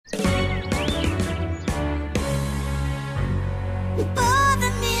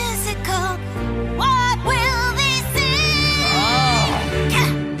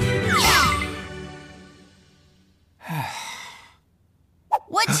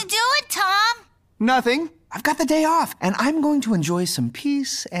Nothing. I've got the day off, and I'm going to enjoy some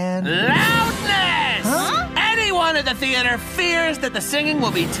peace and... Loudness! Huh? Anyone at the theater fears that the singing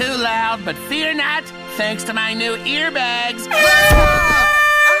will be too loud, but fear not, thanks to my new earbags.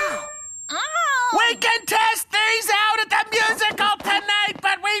 We can test these out at the musical tonight,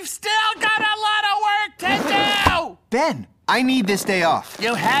 but we've still got a lot of work to do! Ben, I need this day off.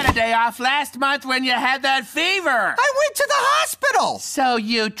 You had a day off last month when you had that fever. I went to the hospital! So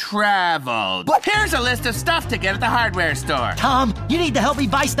you traveled. But here's a list of stuff to get at the hardware store. Tom, you need to help me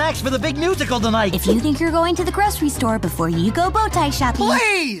buy snacks for the big musical tonight. If you think you're going to the grocery store before you go bow tie shopping...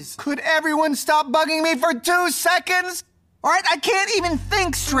 Please! Could everyone stop bugging me for 2 seconds? All right, I can't even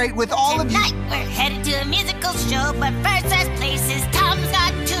think straight with all of you. Tonight we're headed to a musical show, but first as places Tom's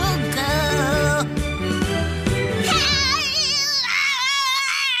got to go.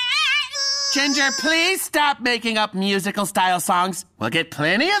 Ginger, please stop making up musical-style songs. We'll get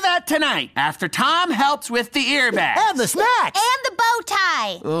plenty of that tonight after Tom helps with the earbags. And the snacks. And the bow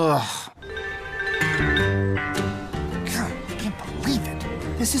tie. Ugh. God, I can't believe it.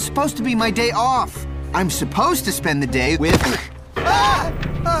 This is supposed to be my day off. I'm supposed to spend the day with...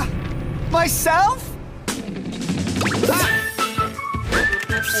 myself?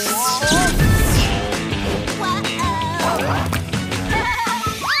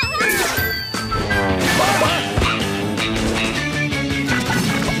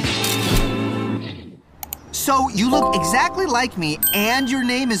 So, you look exactly like me, and your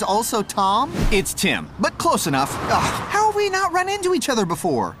name is also Tom? It's Tim, but close enough. Ugh, how have we not run into each other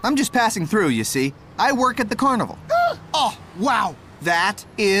before? I'm just passing through, you see. I work at the carnival. Oh, wow. That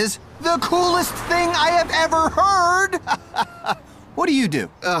is the coolest thing I have ever heard. What do you do?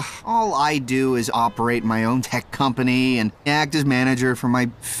 All I do is operate my own tech company and act as manager for my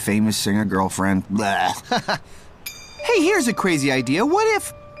famous singer girlfriend. Hey, here's a crazy idea. What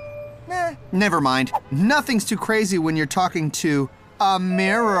if... never mind. Nothing's too crazy when you're talking to a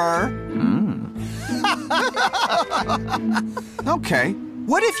mirror. Okay.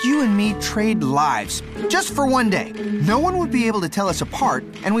 What if you and me trade lives, just for one day? No one would be able to tell us apart,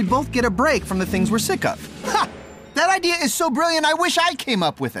 and we'd both get a break from the things we're sick of. Ha! That idea is so brilliant, I wish I came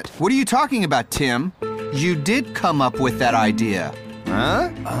up with it. What are you talking about, Tim? You did come up with that idea.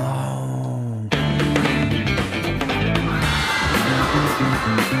 Huh? Oh.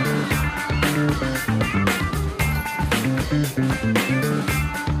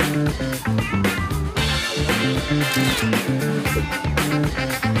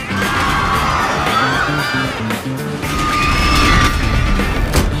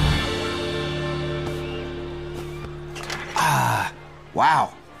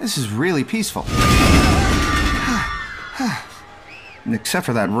 Wow, this is really peaceful. Except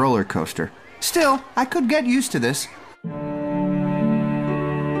for that roller coaster. Still, I could get used to this.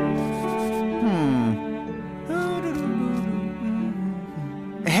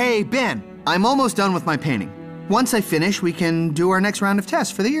 Hey, Ben, I'm almost done with my painting. Once I finish, we can do our next round of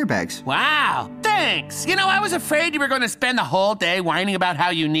tests for the earbags. Wow, thanks. You know, I was afraid you were going to spend the whole day whining about how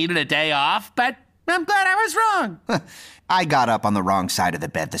you needed a day off, but I'm glad I was wrong. I got up on the wrong side of the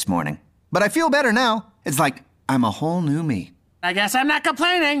bed this morning. But I feel better now. It's like I'm a whole new me. I guess I'm not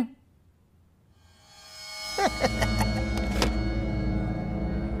complaining.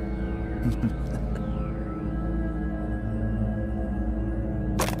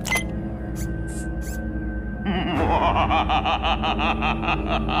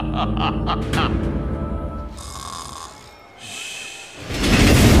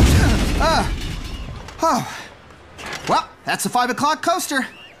 Well, that's the 5 o'clock coaster.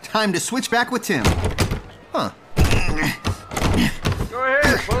 Time to switch back with Tim. Huh. Go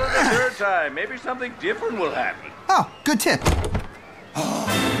ahead, pull it the third time. Maybe something different will happen. Oh, good tip.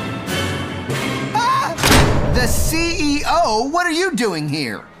 The CEO? What are you doing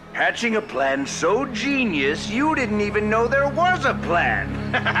here? Hatching a plan so genius, you didn't even know there was a plan.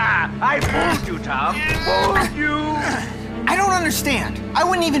 I fooled you, Tom. Fooled you. I don't understand. I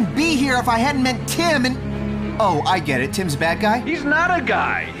wouldn't even be here if I hadn't met Tim and... Oh, I get it. Tim's a bad guy? He's not a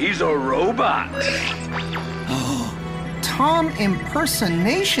guy. He's a robot. Tom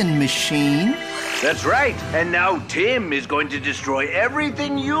impersonation machine? That's right. And now Tim is going to destroy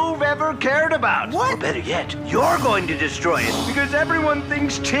everything you've ever cared about. What? Or better yet, you're going to destroy it because everyone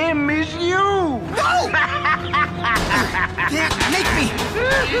thinks Tim is you. No! Can't make me!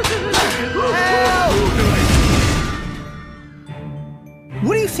 Help!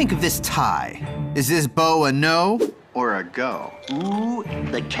 What do you think of this tie? Is this bow a no or a go? Ooh,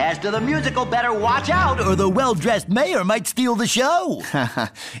 the cast of the musical better watch out or the well-dressed mayor might steal the show.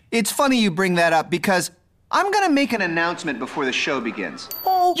 It's funny you bring that up because I'm gonna make an announcement before the show begins.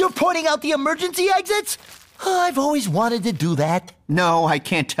 Oh, now? You're pointing out the emergency exits? I've always wanted to do that. No, I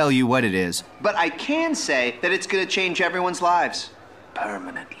can't tell you what it is. But I can say that it's gonna change everyone's lives.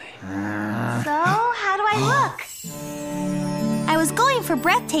 Permanently. So, how do I look? I was going for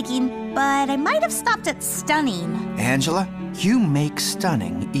breathtaking, but I might have stopped at stunning. Angela, you make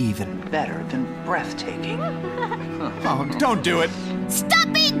stunning even better than breathtaking. Oh, don't do it.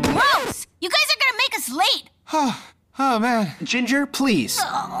 Stop being gross! You guys are gonna make us late! Oh, man. Ginger, please.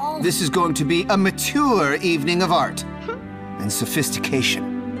 Oh. This is going to be a mature evening of art and sophistication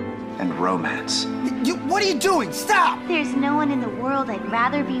and romance. What are you doing? Stop! There's no one in the world I'd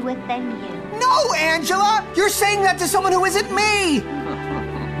rather be with than you. No, Angela! You're saying that to someone who isn't me!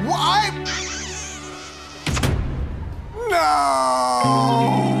 What?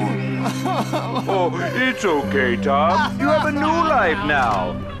 No! Oh, it's okay, Tom. You have a new life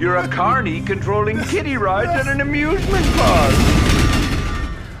now. You're a carny controlling kiddie rides at an amusement park.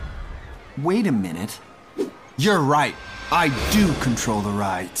 Wait a minute. You're right. I do control the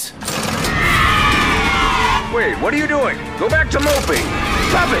rides. Wait, what are you doing? Go back to moping.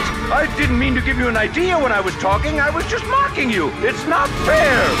 Stop it! I didn't mean to give you an idea when I was talking. I was just mocking you. It's not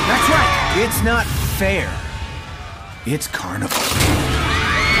fair. That's right. It's not fair. It's carnival.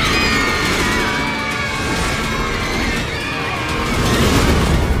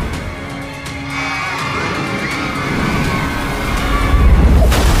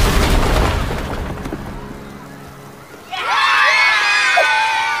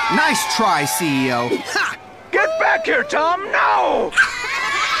 Nice try, CEO. Ha! Get back here, Tom, now!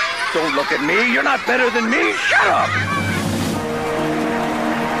 Don't look at me. You're not better than me. Shut up!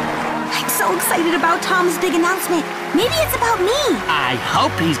 I'm so excited about Tom's big announcement. Maybe it's about me. I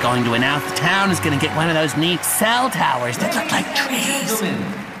hope he's going to announce the town is going to get one of those neat cell towers that look like trees.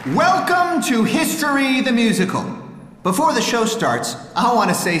 Welcome to History the Musical. Before the show starts, I want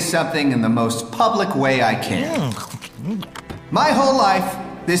to say something in the most public way I can. My whole life,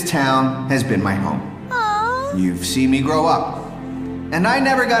 this town has been my home. Aww. You've seen me grow up. And I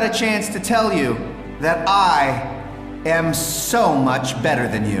never got a chance to tell you that I am so much better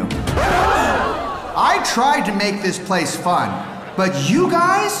than you. I tried to make this place fun, but you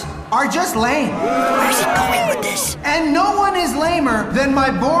guys are just lame. Where's he going with this? And no one is lamer than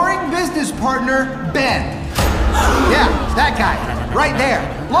my boring business partner, Ben. Yeah, that guy, right there.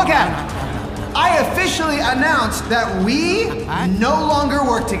 Look at him. I officially announced that we no longer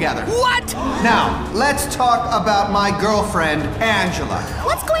work together. What? Now, let's talk about my girlfriend, Angela.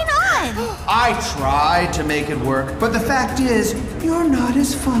 What's going on? I tried to make it work, but the fact is, you're not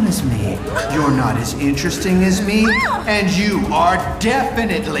as fun as me. You're not as interesting as me, and you are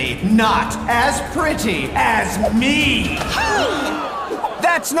definitely not as pretty as me.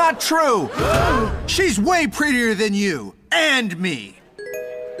 That's not true. She's way prettier than you and me.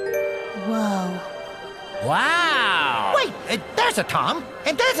 Whoa. Wow. Wait, there's a Tom,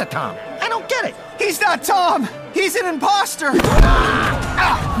 and there's a Tom. I don't get it. He's not Tom. He's an imposter.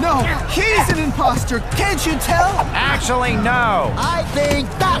 No, he's an imposter. Can't you tell? Actually, no. I think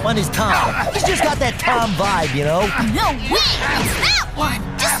that one is Tom. He's just got that Tom vibe, you know? No way! It's that one!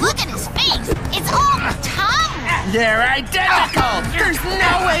 Just look at his face! It's all tongue! They're identical. There's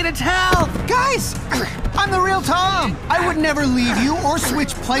no way to tell. Guys, I'm the real Tom. I would never leave you or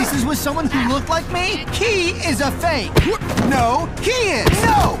switch places with someone who looked like me. He is a fake. No, he is.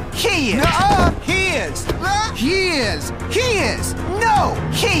 No, he is. Nuh-uh, he is. He is. He is. No,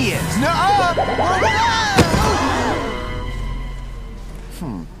 he is. Nuh-uh.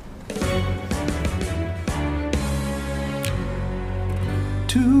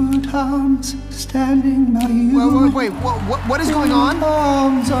 Two Toms standing by you. Wait, what is going on?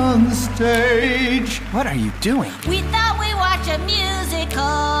 Toms on the stage. What are you doing? We thought we watched a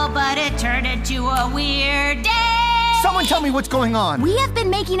musical, but it turned into a weird day! Someone tell me what's going on. We have been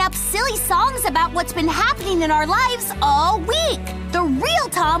making up silly songs about what's been happening in our lives all week. The real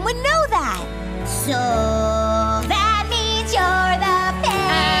Tom would know that. So that means you're the fake!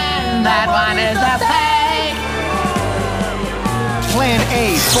 And that one is the fake. Plan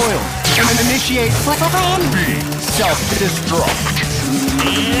A foiled. Initiate Plan B. Self-destruct.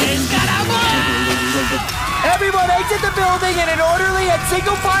 Everyone exit the building in an orderly and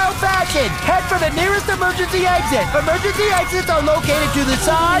single-file fashion. Head for the nearest emergency exit. Emergency exits are located to the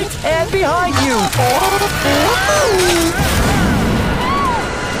sides and behind you.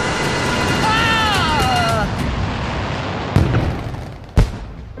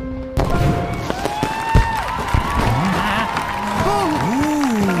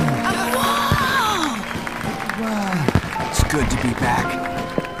 It's good to be back.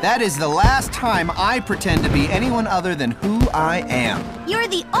 That is the last time I pretend to be anyone other than who I am. You're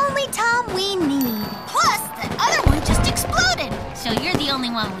the only Tom we need. Plus, the other one just exploded. So you're the only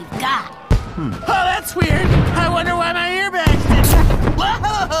one we've got. Oh, that's weird. I wonder why my earbag